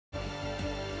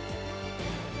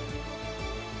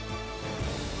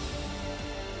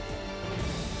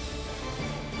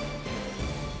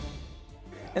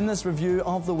In this review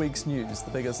of the week's news, the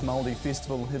biggest Māori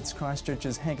festival hits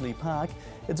Christchurch's Hagley Park.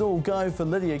 It's all go for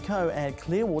Lydia Ko at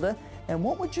Clearwater, and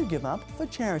what would you give up for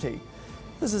charity?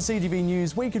 This is CTV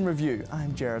News Week in Review.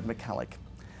 I'm Jared McCulloch.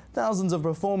 Thousands of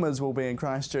performers will be in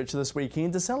Christchurch this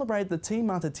weekend to celebrate the Te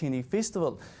Matatini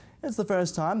Festival. It's the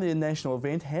first time the national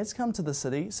event has come to the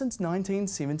city since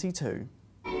 1972.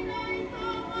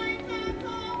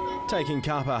 Taking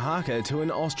kapa haka to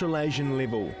an Australasian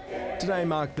level. Today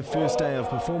marked the first day of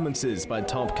performances by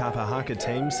top kapa haka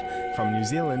teams from New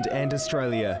Zealand and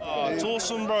Australia. Oh, it's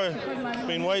awesome, bro.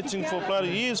 Been waiting for bloody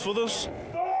years for this.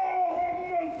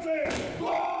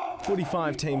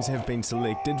 45 teams have been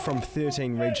selected from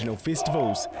 13 regional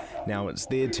festivals. Now it's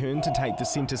their turn to take the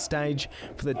centre stage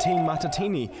for the Te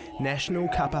Matatini National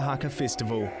Kapa Haka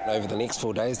Festival. Over the next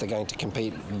 4 days they're going to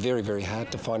compete very, very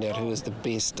hard to find out who is the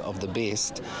best of the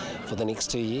best for the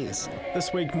next 2 years.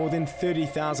 This week more than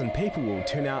 30,000 people will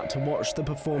turn out to watch the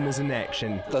performers in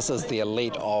action. This is the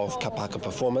elite of kapa haka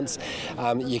performance.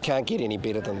 You can't get any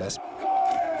better than this.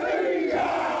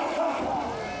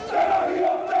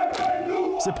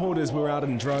 Supporters were out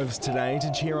in droves today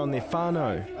to cheer on their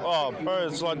whānau. Oh, bro,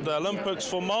 it's like the Olympics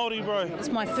for Māori, bro. It's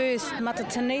my first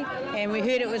matatini, and we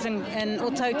heard it was in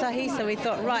Otautahi, so we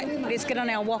thought, right, let's get on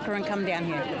our walker and come down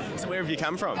here. So where have you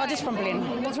come from? Oh, just from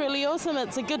Glen. It's really awesome.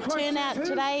 It's a good turnout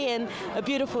today and a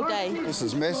beautiful day. This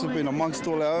is massive, being amongst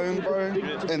all our own, bro,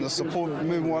 and the support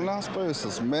from everyone else, bro. This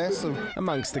is massive.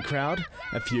 Amongst the crowd,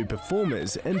 a few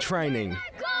performers in training.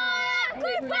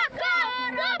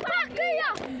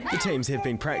 The teams have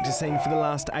been practicing for the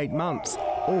last 8 months,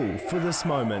 all for this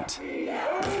moment.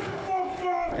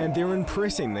 And they're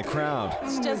impressing the crowd.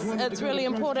 It's really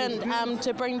important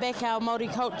to bring back our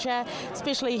Māori culture,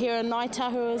 especially here in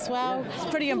Ngaitahu as well. It's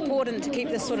pretty important to keep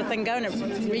this sort of thing going.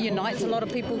 It reunites a lot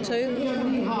of people too.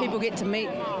 People get to meet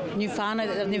new whānau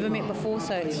that they've never met before,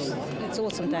 so it's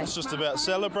awesome day. It's just about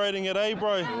celebrating it, eh,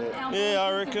 bro? Yeah,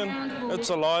 I reckon it's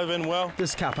alive and well.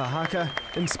 This kapa haka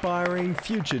inspiring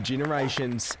future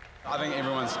generations. I think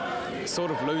everyone's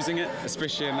sort of losing it,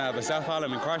 especially in the South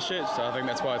Island and Christchurch, so I think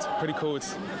that's why it's pretty cool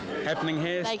it's happening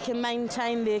here. They can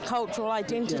maintain their cultural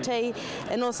identity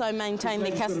and also maintain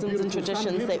their customs and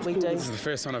traditions that we do. This is the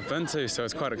first one I've been to, so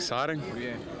it's quite exciting.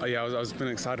 Oh yeah, I was been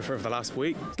excited for it for the last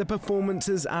week. The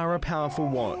performances are a powerful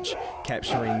watch,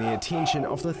 capturing the attention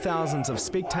of the thousands of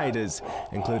spectators,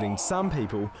 including some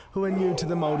people who are new to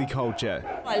the Māori culture.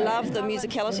 I love the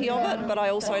musicality of it, but I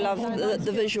also love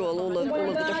the visual, all of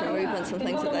the different movements and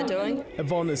things that they're doing.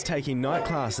 Yvonne is taking night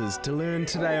classes to learn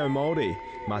Te Reo Māori.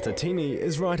 Matatini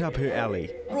is right up her alley.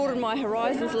 Broadened my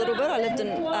horizons a little bit.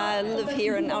 I live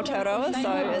here in Aotearoa,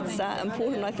 so it's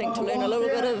important, I think, to learn a little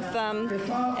bit of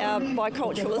our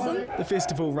biculturalism. The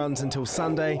festival runs until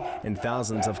Sunday, and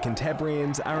thousands of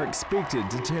Cantabrians are expected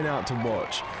to turn out to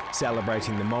watch,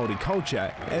 celebrating the Māori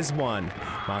culture as one.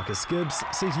 Marcus Gibbs,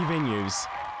 CTV News.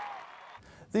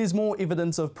 There's more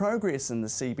evidence of progress in the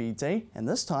CBD, and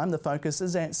this time the focus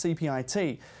is at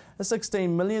CPIT. A $16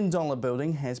 million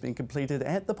building has been completed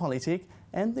at the Polytech,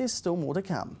 and there's still more to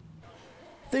come.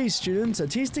 These students are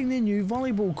testing their new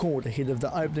volleyball court ahead of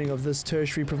the opening of this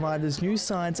tertiary provider's new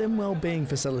science and wellbeing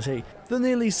facility. The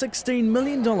nearly $16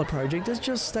 million project is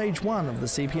just stage one of the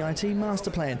CPIT master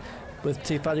plan, with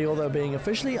Te Whareora being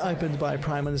officially opened by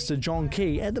Prime Minister John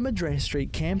Key at the Madras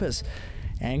Street campus.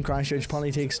 And Christchurch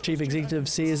Polytech's Chief Executive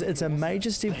says it's a major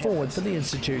step forward for the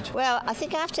Institute. Well, I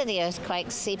think after the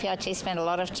earthquakes, CPIT spent a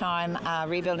lot of time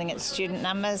rebuilding its student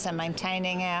numbers and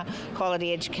maintaining our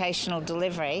quality educational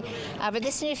delivery. But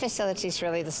this new facility is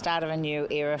really the start of a new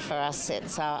era for us.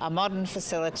 It's a modern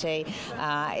facility.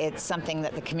 It's something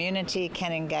that the community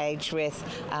can engage with,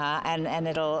 and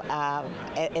it'll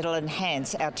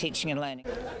enhance our teaching and learning.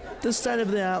 The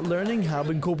state-of-the-art learning hub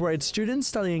incorporates students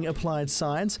studying applied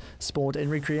science, sport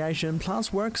and recreation,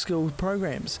 plus work skills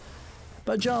programs.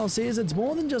 But Giles says it's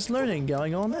more than just learning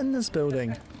going on in this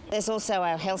building. There's also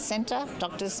our health centre,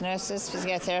 doctors, nurses,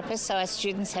 physiotherapists, so our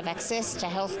students have access to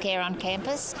healthcare on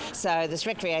campus. So there's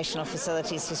recreational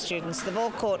facilities for students. The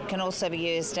ball court can also be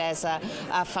used as a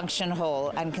function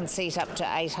hall and can seat up to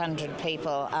 800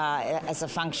 people as a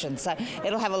function. So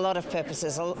it'll have a lot of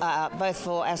purposes, both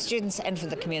for our students and for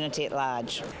the community at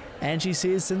large. And she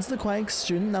says since the quakes,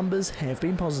 student numbers have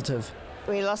been positive.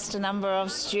 We lost a number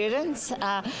of students,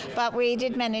 but we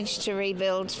did manage to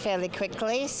rebuild fairly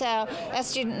quickly. So our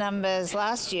student numbers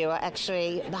last year were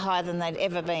actually higher than they'd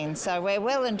ever been. So we're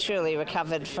well and truly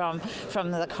recovered from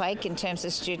the quake in terms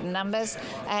of student numbers.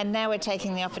 And now we're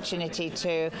taking the opportunity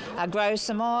to grow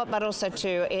some more, but also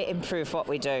to improve what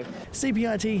we do.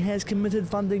 CPIT has committed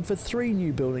funding for 3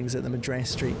 new buildings at the Madras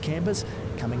Street campus,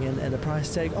 coming in at a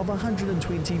price tag of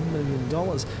 $120 million,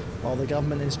 while the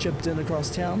government has chipped in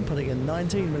across town, putting in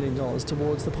 $19 million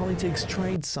towards the Polytech's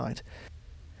trade site.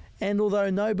 And although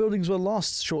no buildings were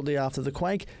lost shortly after the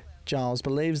quake, Giles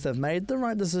believes they've made the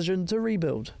right decision to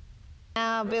rebuild.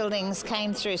 Our buildings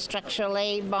came through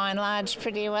structurally, by and large,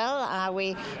 pretty well.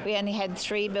 We only had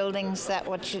 3 buildings that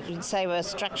what you'd say were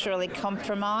structurally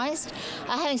compromised.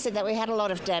 Having said that, we had a lot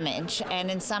of damage,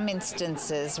 and in some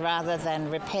instances, rather than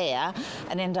repair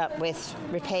and end up with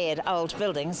repaired old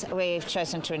buildings, we've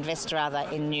chosen to invest rather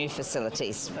in new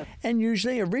facilities. And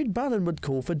usually a red button would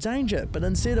call for danger, but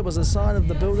instead it was a sign of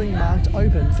the building marked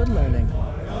open for learning.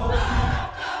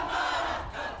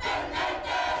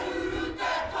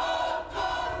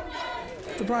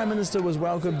 The Prime Minister was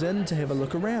welcomed in to have a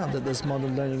look around at this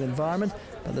modern learning environment,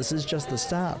 but this is just the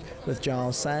start, with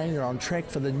Giles saying they're on track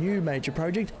for the new major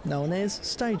project known as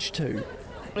Stage 2.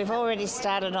 We've already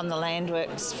started on the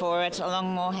landworks for it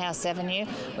along Morehouse Avenue.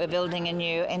 We're building a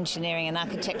new engineering and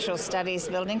architectural studies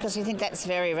building because we think that's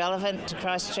very relevant to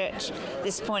Christchurch at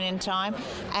this point in time.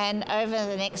 And over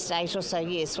the next 8 or so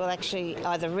years, we'll actually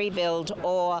either rebuild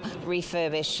or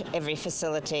refurbish every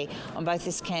facility on both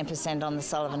this campus and on the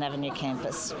Sullivan Avenue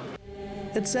campus.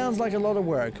 It sounds like a lot of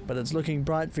work, but it's looking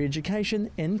bright for education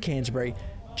in Canterbury.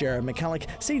 Jared McCulloch,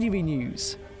 CTV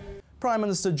News. Prime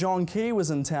Minister John Key was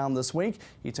in town this week.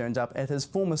 He turned up at his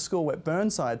former school at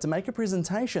Burnside to make a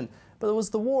presentation, but it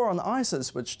was the war on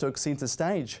ISIS which took centre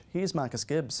stage. Here's Marcus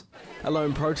Gibbs. A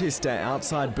lone protester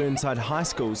outside Burnside High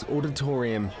School's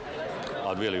auditorium.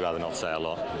 I'd really rather not say a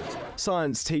lot.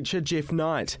 Science teacher Jeff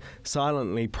Knight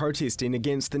silently protesting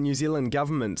against the New Zealand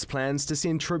government's plans to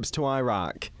send troops to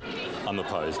Iraq. I'm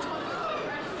opposed.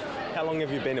 How long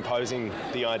have you been opposing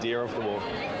the idea of the war?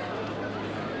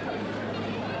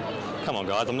 Come on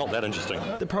guys, I'm not that interesting.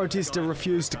 The protester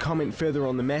refused to comment further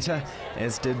on the matter,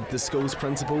 as did the school's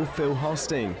principal Phil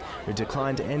Holstein, who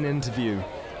declined an interview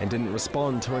and didn't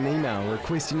respond to an email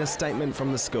requesting a statement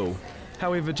from the school.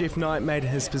 However, Jeff Knight made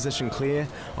his position clear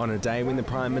on a day when the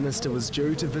Prime Minister was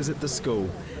due to visit the school.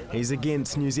 He's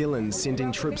against New Zealand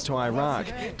sending troops to Iraq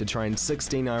to train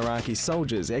 16 Iraqi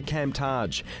soldiers at Camp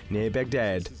Taj, near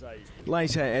Baghdad.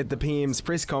 Later at the PM's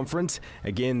press conference,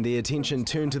 again the attention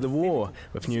turned to the war,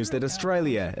 with news that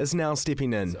Australia is now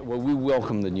stepping in. Well, we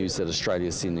welcome the news that Australia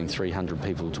is sending 300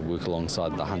 people to work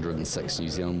alongside the 106 New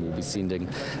Zealand will be sending.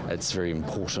 It's very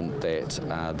important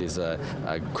that there's a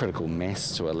critical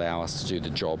mass to allow us to do the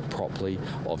job properly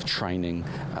of training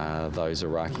those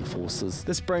Iraqi forces.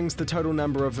 This brings the total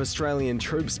number of Australian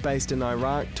troops based in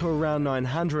Iraq to around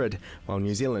 900, while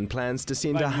New Zealand plans to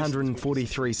send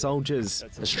 143 soldiers.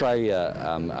 Australia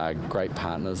are great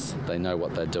partners. They know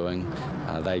what they're doing.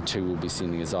 They too will be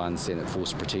sending, as I understand it,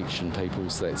 force protection people,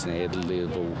 so that's an added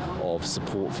level of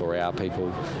support for our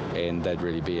people, and they'd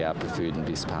really be our preferred and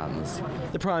best partners.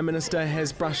 The Prime Minister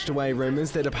has brushed away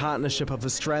rumours that a partnership of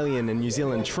Australian and New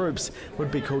Zealand troops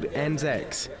would be called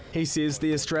ANZACs. He says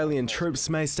the Australian troops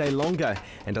may stay longer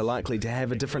and are likely to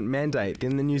have a different mandate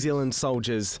than the New Zealand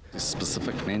soldiers.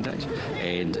 Specific mandate,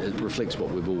 and it reflects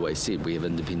what we've always said. We have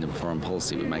independent foreign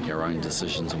policy. We make our own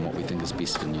decisions on what we think is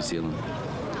best for New Zealand.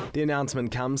 The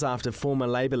announcement comes after former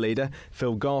Labour leader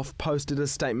Phil Goff posted a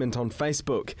statement on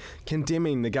Facebook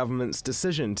condemning the government's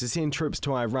decision to send troops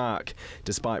to Iraq,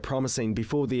 despite promising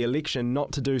before the election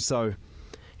not to do so.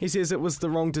 He says it was the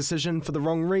wrong decision for the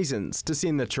wrong reasons to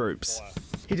send the troops.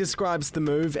 He describes the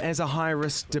move as a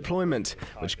high-risk deployment,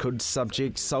 which could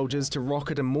subject soldiers to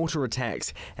rocket and mortar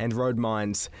attacks and road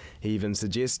mines. He even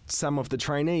suggests some of the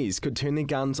trainees could turn their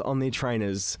guns on their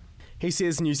trainers. He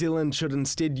says New Zealand should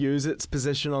instead use its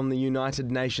position on the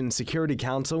United Nations Security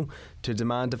Council to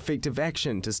demand effective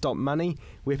action to stop money,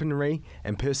 weaponry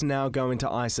and personnel going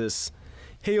to ISIS.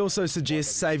 He also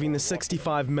suggests saving the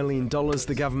 $65 million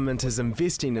the government is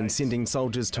investing in sending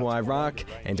soldiers to Iraq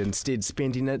and instead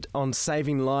spending it on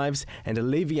saving lives and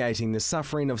alleviating the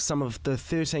suffering of some of the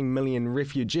 13 million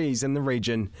refugees in the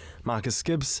region. Marcus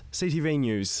Gibbs, CTV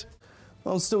News.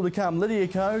 Well, still to come, Lydia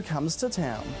Ko comes to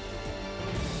town.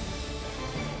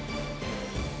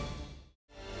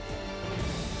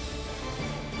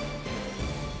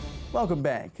 Welcome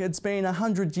back. It's been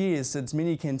 100 years since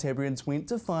many Cantabrians went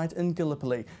to fight in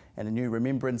Gallipoli, and a new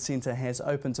remembrance centre has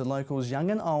opened to locals young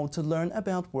and old to learn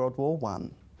about World War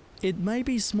I. It may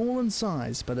be small in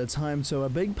size, but it's home to a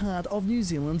big part of New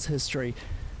Zealand's history.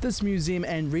 This museum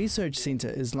and research centre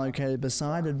is located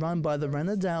beside and run by the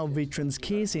Ranadale Veterans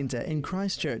Care Centre in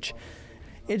Christchurch.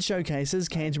 It showcases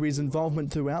Canterbury's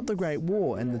involvement throughout the Great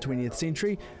War in the 20th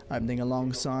century, opening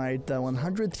alongside the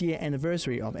 100th year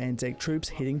anniversary of Anzac troops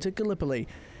heading to Gallipoli.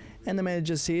 And the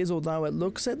manager says although it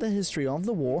looks at the history of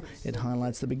the war, it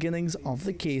highlights the beginnings of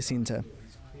the care centre.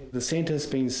 The centre has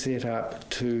been set up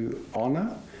to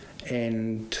honour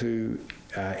and to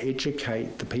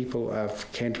educate the people of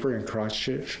Canterbury and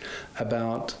Christchurch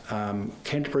about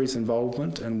Canterbury's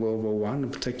involvement in World War I in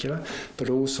particular,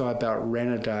 but also about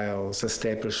Ranadale's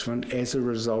establishment as a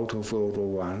result of World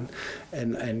War I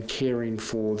and caring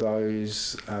for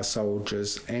those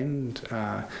soldiers and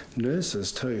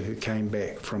nurses too who came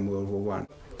back from World War I.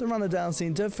 The Ranadale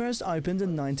Centre first opened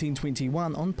in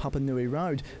 1921 on Papanui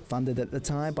Road, funded at the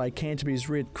time by Canterbury's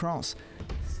Red Cross.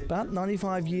 But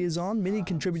 95 years on, many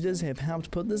contributors have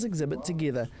helped put this exhibit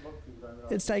together.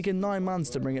 It's taken 9 months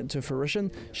to bring it to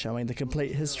fruition, showing the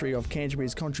complete history of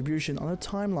Canterbury's contribution on a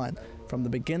timeline, from the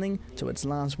beginning to its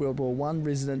last World War I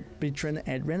resident veteran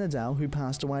at Ranadale who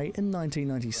passed away in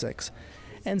 1996.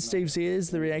 And Steve says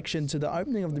the reaction to the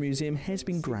opening of the museum has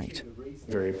been great.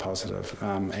 Very positive,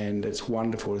 and it's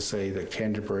wonderful to see that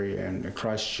Canterbury and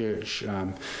Christchurch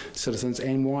citizens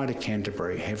and wider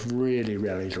Canterbury have really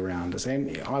rallied around us,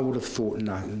 and I would have thought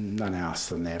none else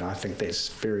than that. I think that's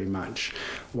very much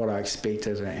what I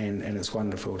expected, and it's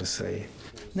wonderful to see.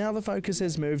 Now the focus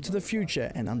has moved to the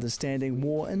future and understanding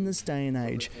war in this day and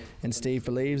age, and Steve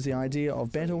believes the idea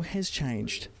of battle has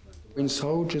changed. When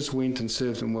soldiers went and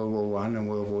served in World War I and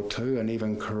World War II and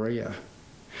even Korea,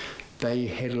 they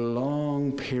had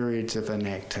long periods of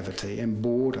inactivity and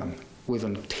boredom with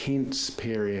intense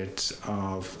periods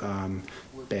of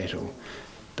battle.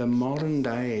 The modern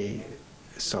day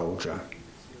soldier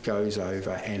goes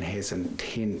over and has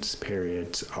intense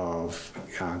periods of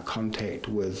contact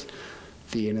with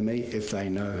the enemy, if they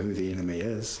know who the enemy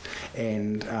is,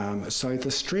 and so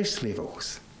the stress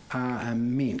levels are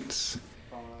immense.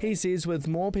 He says with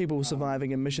more people surviving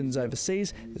in missions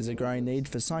overseas, there's a growing need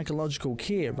for psychological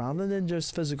care rather than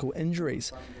just physical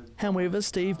injuries. However,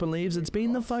 Steve believes it's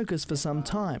been the focus for some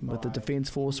time, with the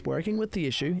Defence Force working with the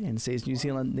issue, and says New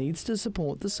Zealand needs to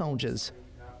support the soldiers.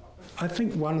 I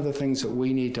think one of the things that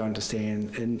we need to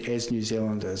understand as New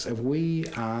Zealanders, if we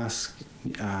ask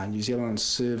New Zealand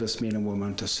servicemen and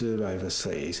women to serve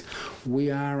overseas,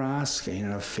 we are asking,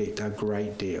 in effect, a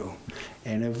great deal.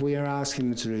 And if we are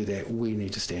asking them to do that, we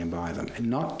need to stand by them, and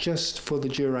not just for the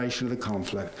duration of the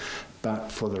conflict,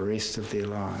 but for the rest of their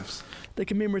lives. The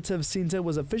commemorative centre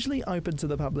was officially opened to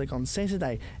the public on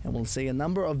Saturday and will see a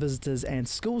number of visitors and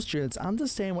school students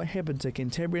understand what happened to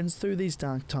Canterburyans through these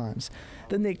dark times.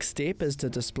 The next step is to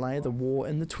display the war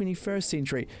in the 21st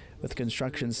century, with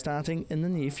construction starting in the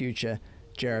near future.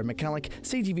 Jared McCulloch,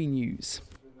 CTV News.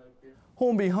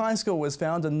 Hornby High School has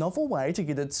found a novel way to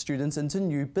get its students into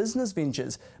new business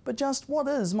ventures. But just what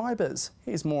is MyBiz?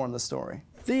 Here's more on the story.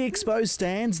 The expo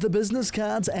stands, the business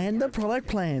cards and the product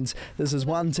plans. This is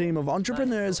one team of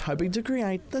entrepreneurs hoping to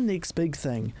create the next big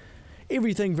thing.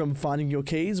 Everything from finding your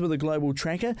keys with a global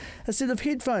tracker, a set of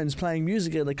headphones playing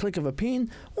music at the click of a pen,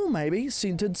 or maybe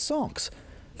scented socks.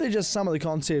 They're just some of the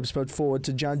concepts put forward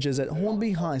to judges at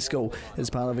Hornby High School as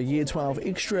part of a Year 12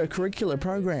 extracurricular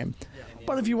program.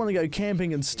 But if you want to go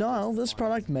camping in style, this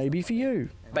product may be for you.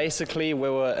 Basically, we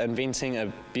were inventing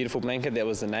a beautiful blanket, that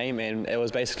was the name, and it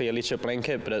was basically a electric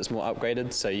blanket, but it's more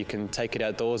upgraded, so you can take it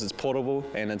outdoors, it's portable,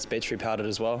 and it's battery powered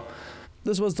as well.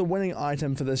 This was the winning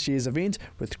item for this year's event,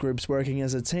 with groups working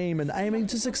as a team and aiming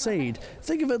to succeed.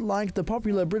 Think of it like the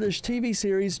popular British TV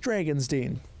series Dragon's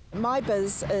Den.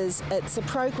 MyBiz it's a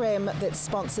program that's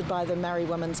sponsored by the Maori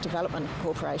Women's Development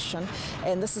Corporation,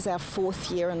 and this is our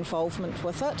 4th year involvement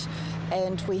with it.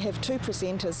 And we have 2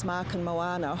 presenters, Mark and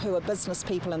Moana, who are business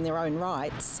people in their own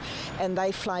rights, and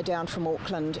they fly down from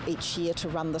Auckland each year to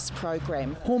run this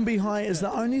program. Hornby High is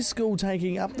the only school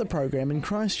taking up the program in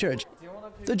Christchurch.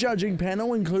 The judging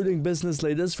panel, including business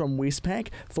leaders from Westpac,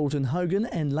 Fulton Hogan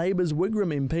and Labour's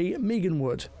Wigram MP Megan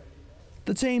Wood.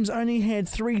 The teams only had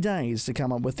 3 days to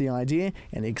come up with the idea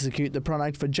and execute the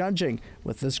product for judging,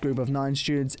 with this group of 9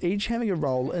 students each having a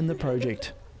role in the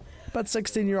project. But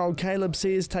 16-year-old Caleb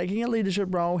says taking a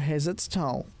leadership role has its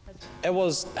toll. It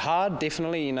was hard,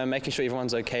 definitely, making sure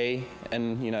everyone's okay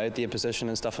and, their position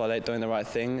and stuff like that, doing the right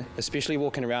thing, especially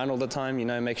walking around all the time,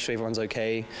 making sure everyone's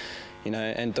okay,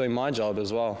 and doing my job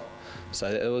as well. So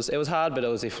it was hard, but it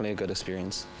was definitely a good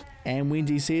experience. And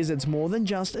Wendy says it's more than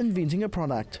just inventing a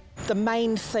product. The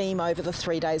main theme over the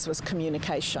 3 days was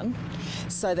communication.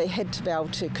 So they had to be able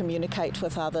to communicate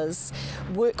with others,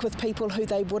 work with people who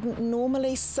they wouldn't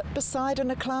normally sit beside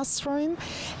in a classroom,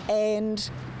 and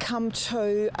come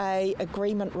to an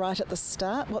agreement right at the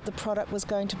start what the product was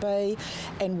going to be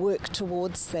and work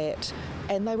towards that.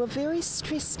 And they were very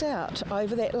stressed out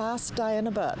over that last day and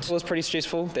a bit. It was pretty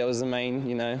stressful. That was the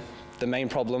main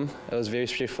problem. It was very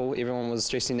stressful. Everyone was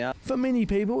stressing out. For many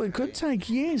people, it could take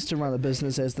years to run a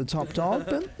business as the top dog,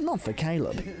 but not for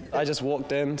Caleb. I just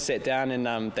walked in, sat down,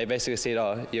 and they basically said,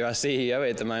 "Oh, you're our CEO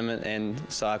at the moment," and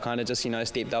so I kind of just,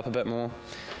 stepped up a bit more.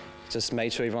 Just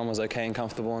made sure everyone was okay and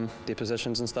comfortable in their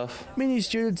positions and stuff. Many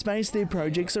students base their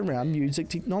projects around music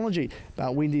technology,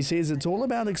 but Wendy says it's all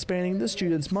about expanding the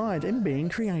student's mind and being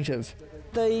creative.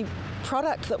 The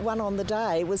product that won on the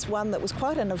day was one that was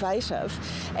quite innovative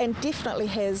and definitely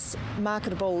has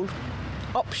marketable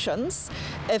options.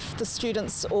 If the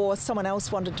students or someone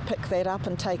else wanted to pick that up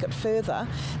and take it further,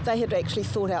 they had actually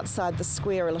thought outside the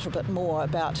square a little bit more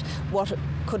about what it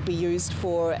could be used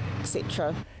for,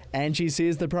 etc. And she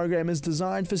says the program is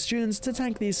designed for students to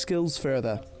take their skills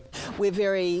further. We're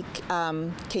very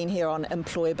keen here on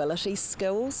employability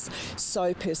skills,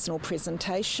 so personal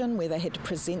presentation, where they had to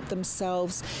present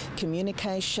themselves,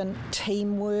 communication,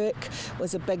 teamwork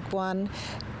was a big one,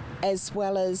 as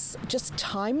well as just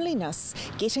timeliness,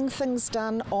 getting things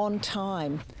done on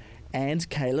time. And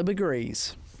Caleb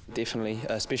agrees. Definitely,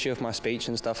 especially with my speech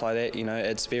and stuff like that,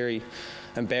 it's very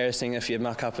embarrassing if you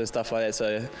muck up and stuff like that,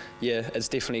 so yeah, it's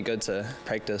definitely good to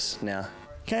practice now.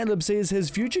 Caleb says his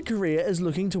future career is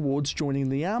looking towards joining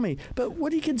the army, but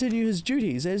would he continue his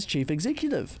duties as chief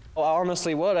executive? Well, I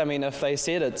honestly would. I mean, if they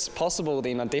said it's possible,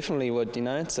 then I definitely would,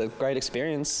 It's a great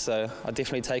experience, so I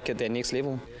definitely take it that next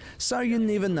level. So you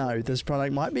never know, this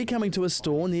product might be coming to a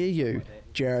store near you.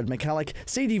 Jared McCulloch,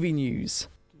 CTV News.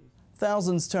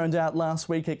 Thousands turned out last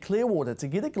week at Clearwater to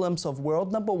get a glimpse of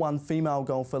world #1 female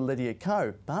golfer Lydia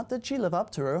Ko, but did she live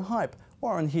up to her hype?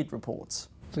 Warren Head reports.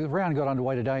 The round got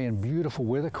underway today in beautiful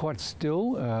weather, quite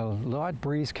still, light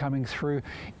breeze coming through,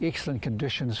 excellent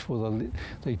conditions for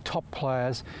the top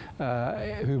players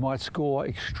who might score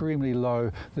extremely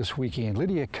low this weekend.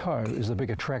 Lydia Ko is the big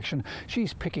attraction.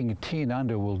 She's picking 10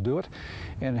 under will do it,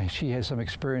 and she has some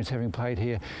experience having played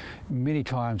here many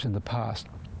times in the past.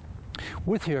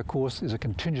 With her, of course, is a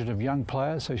contingent of young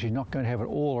players, so she's not going to have it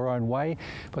all her own way,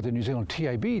 but the New Zealand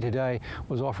TAB today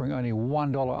was offering only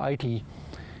 $1.80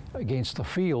 against the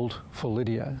field for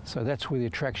Lydia. So that's where the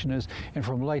attraction is. And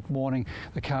from late morning,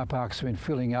 the car parks have been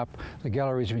filling up. The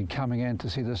galleries have been coming in to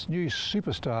see this new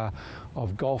superstar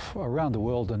of golf around the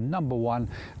world, the #1,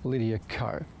 Lydia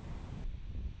Ko.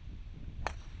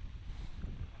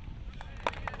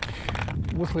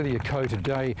 With Lydia Ko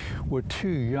today were two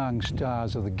young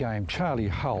stars of the game. Charlie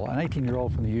Hull, an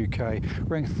 18-year-old from the UK,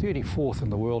 ranked 34th in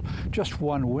the world, just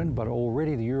one win, but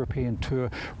already the European Tour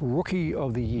Rookie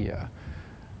of the Year.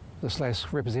 This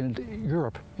lass represented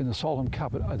Europe in the Solheim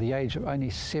Cup at the age of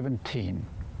only 17.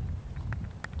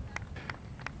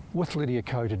 With Lydia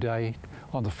Ko today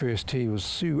on the first tee was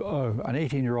Sue Oh, an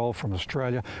 18-year-old from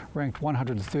Australia, ranked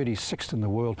 136th in the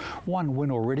world, one win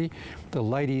already, the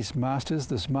Ladies Masters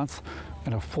this month,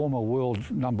 and a former world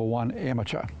 #1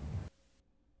 amateur.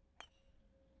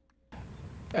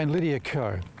 And Lydia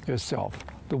Ko herself,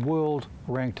 the world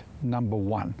ranked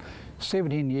 #1,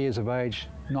 17 years of age,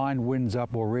 9 wins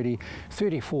up already,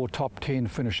 34 top 10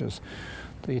 finishes.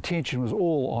 The attention was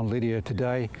all on Lydia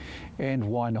today, and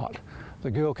why not?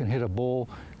 The girl can hit a ball,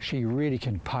 she really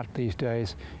can putt these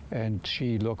days, and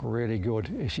she looked really good.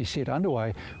 She set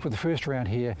underway for the first round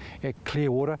here at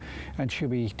Clearwater, and she'll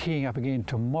be teeing up again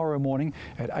tomorrow morning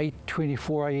at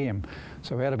 8:24 a.m.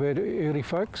 So out of bed early,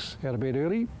 folks, out of bed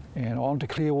early, and on to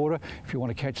Clearwater if you want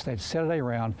to catch that Saturday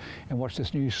round and watch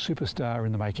this new superstar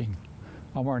in the making.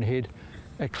 I'm Warren Head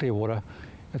at Clearwater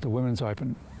at the Women's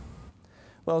Open.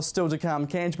 Well, still to come,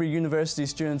 Canterbury University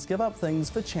students give up things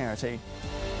for charity.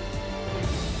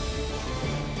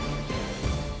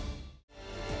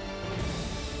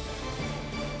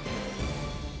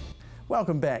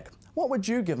 Welcome back. What would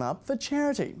you give up for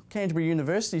charity? Canterbury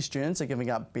University students are giving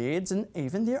up beds and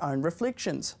even their own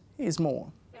reflections. Here's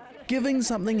more. Giving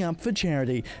something up for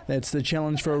charity. That's the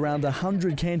challenge for around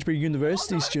 100 Canterbury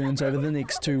University students over the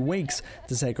next 2 weeks,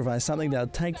 to sacrifice something they'll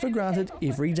take for granted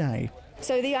every day.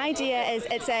 So the idea is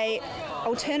it's a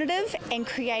alternative and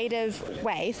creative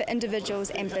way for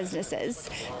individuals and businesses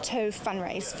to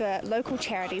fundraise for local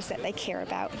charities that they care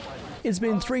about. It's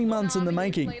been 3 months in the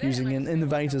making, using an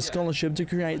innovator scholarship to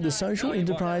create the social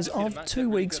enterprise of 2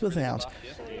 weeks without.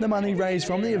 The money raised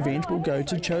from the event will go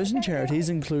to chosen charities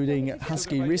including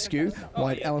Husky Rescue,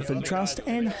 White Elephant Trust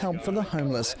and Help for the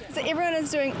Homeless. So everyone is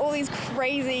doing all these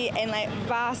crazy and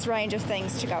vast range of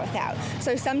things to go without.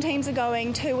 So some teams are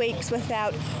going 2 weeks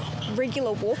without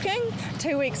regular walking,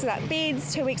 2 weeks without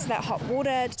beds, 2 weeks without hot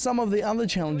water. Some of the other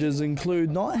challenges include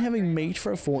not having meat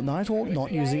for a fortnight or not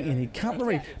using any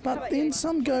cutlery, but then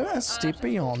some go a step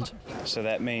beyond. So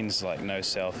that means no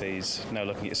selfies, no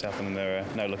looking at yourself in the mirror,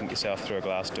 no looking at yourself through a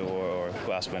glass door or a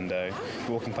glass window.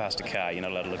 You're walking past a car, you're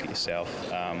not allowed to look at yourself.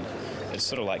 It's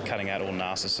sort of like cutting out all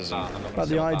narcissism. But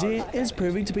the idea is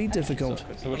proving to be difficult.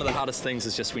 One of the hardest things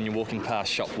is just when you're walking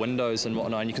past shop windows and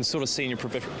whatnot, and you can sort of see in your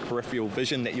peripheral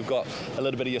vision that you've got a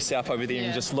little bit of yourself over there, and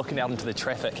you're just looking out into the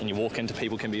traffic, and you walk into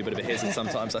people can be a bit of a hazard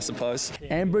sometimes, I suppose.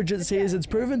 And Bridget says it's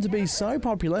proven to be so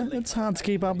popular, it's hard to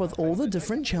keep up with all the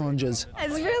different challenges.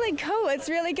 It's really cool. It's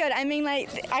really good. I mean,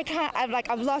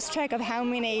 I've lost track of how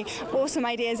many awesome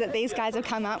ideas that these guys have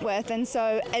come up with, and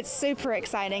so it's super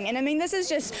exciting. And I mean, it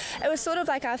was sort of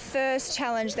like our first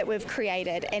challenge that we've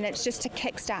created, and it's just to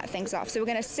kickstart things off. So we're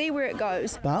going to see where it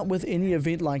goes. But with any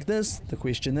event like this, the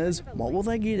question is, what will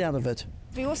they get out of it?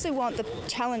 We also want the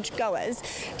challenge goers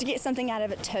to get something out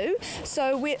of it too.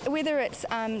 So whether it's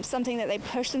something that they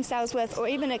push themselves with, or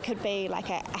even it could be like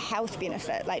a health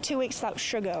benefit, like 2 weeks without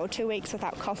sugar, or 2 weeks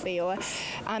without coffee, or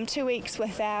 2 weeks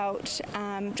without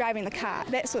driving the car,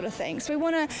 that sort of thing. So we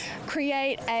want to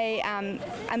create a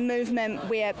movement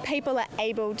where people are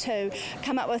able to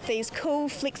come up with these cool,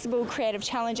 flexible, creative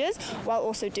challenges while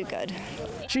also do good.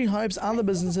 She hopes other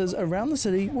businesses around the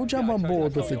city will jump on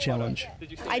board with the challenge.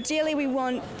 Ideally, we want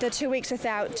the 2 weeks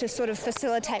without to sort of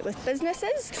facilitate with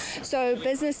businesses. So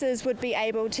businesses would be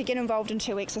able to get involved in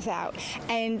 2 weeks without,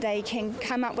 and they can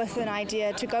come up with an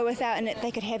idea to go without, and they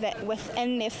could have it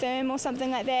within their firm or something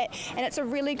like that. And it's a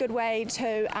really good way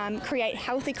to create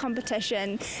healthy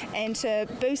competition and to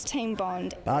boost team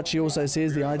bond. But she also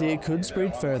says the idea could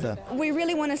spread further. We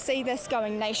really want to see this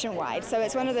going nationwide. So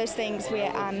it's one of those things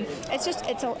where it's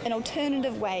an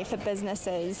alternative way for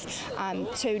businesses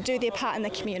to do their part in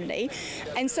the community.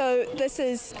 And so this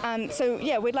is,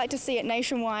 we'd like to see it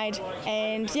nationwide.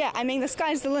 And yeah, I mean, the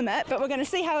sky's the limit, but we're going to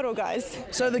see how it all goes.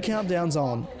 So the countdown's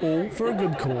on, all for a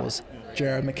good cause.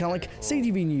 Jared McCulloch,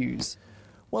 CTV News.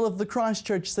 Well, if the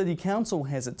Christchurch City Council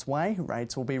has its way,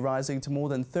 rates will be rising to more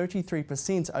than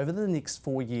 33% over the next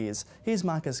 4 years. Here's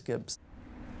Marcus Gibbs.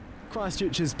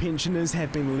 Christchurch's pensioners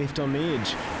have been left on edge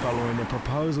following a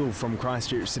proposal from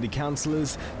Christchurch City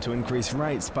councillors to increase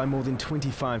rates by more than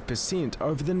 25%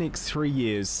 over the next 3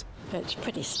 years. It's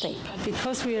pretty steep.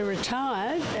 Because we are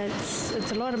retired, it's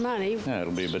a lot of money. Yeah,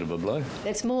 it'll be a bit of a blow.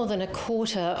 It's more than a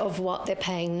quarter of what they're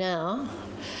paying now,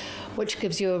 which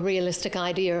gives you a realistic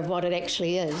idea of what it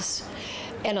actually is.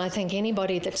 And I think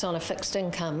anybody that's on a fixed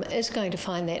income is going to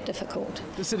find that difficult.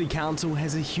 The City Council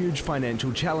has a huge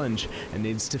financial challenge and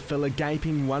needs to fill a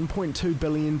gaping $1.2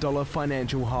 billion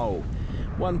financial hole.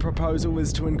 One proposal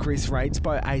is to increase rates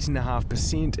by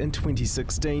 8.5% in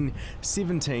 2016,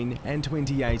 17 and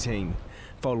 2018.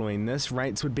 Following this,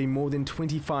 rates would be more than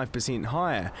 25%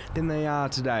 higher than they are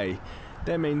today.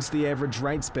 That means the average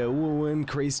rates bill will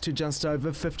increase to just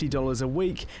over $50 a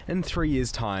week in 3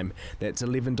 years' time. That's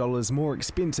 $11 more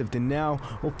expensive than now,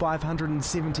 or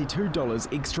 $572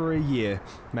 extra a year,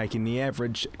 making the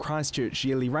average Christchurch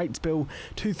yearly rates bill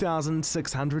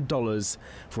 $2,600.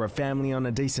 For a family on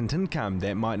a decent income,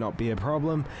 that might not be a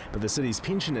problem, but the city's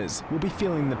pensioners will be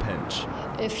feeling the pinch.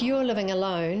 If you're living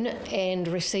alone and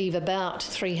receive about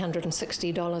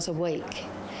 $360 a week,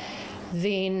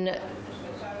 then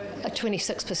a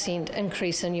 26%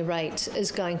 increase in your rates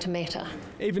is going to matter.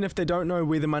 Even if they don't know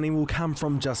where the money will come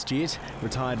from just yet,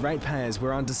 retired ratepayers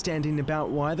were understanding about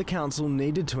why the council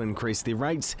needed to increase their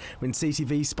rates when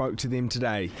CTV spoke to them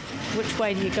today. Which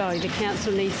way do you go? The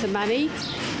council needs the money.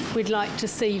 We'd like to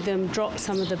see them drop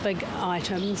some of the big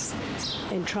items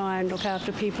and try and look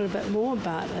after people a bit more,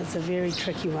 but it's a very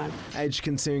tricky one. Aged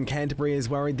Concern Canterbury is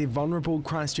worried their vulnerable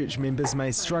Christchurch members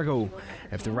may struggle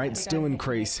if the rates do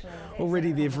increase.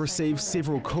 Already they've received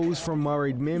several calls from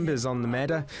worried members on the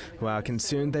matter who are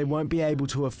concerned they won't be able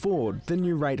to afford the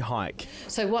new rate hike.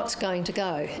 So what's going to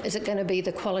go? Is it going to be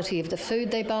the quality of the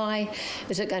food they buy?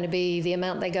 Is it going to be the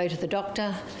amount they go to the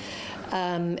doctor?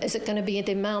 Is it going to be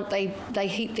the amount they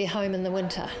heat their home in the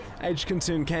winter? Aged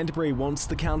Concern Canterbury wants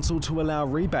the council to allow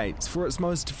rebates for its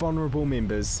most vulnerable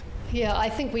members. Yeah, I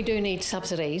think we do need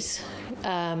subsidies.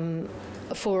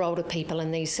 for older people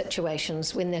in these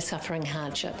situations when they're suffering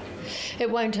hardship. It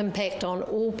won't impact on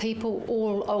all people,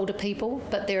 all older people,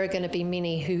 but there are going to be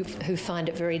many who find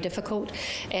it very difficult,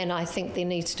 and I think there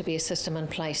needs to be a system in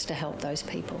place to help those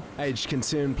people. Aged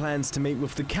Concern plans to meet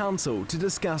with the council to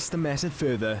discuss the matter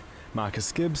further.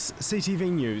 Marcus Gibbs,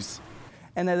 CTV News.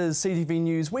 And that is CTV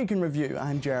News Week in Review.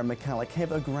 I'm Jared McCulloch.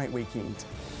 Have a great weekend.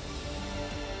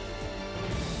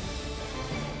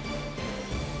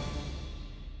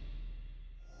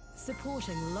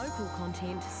 Supporting local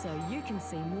content so you can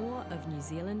see more of New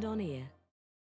Zealand on air.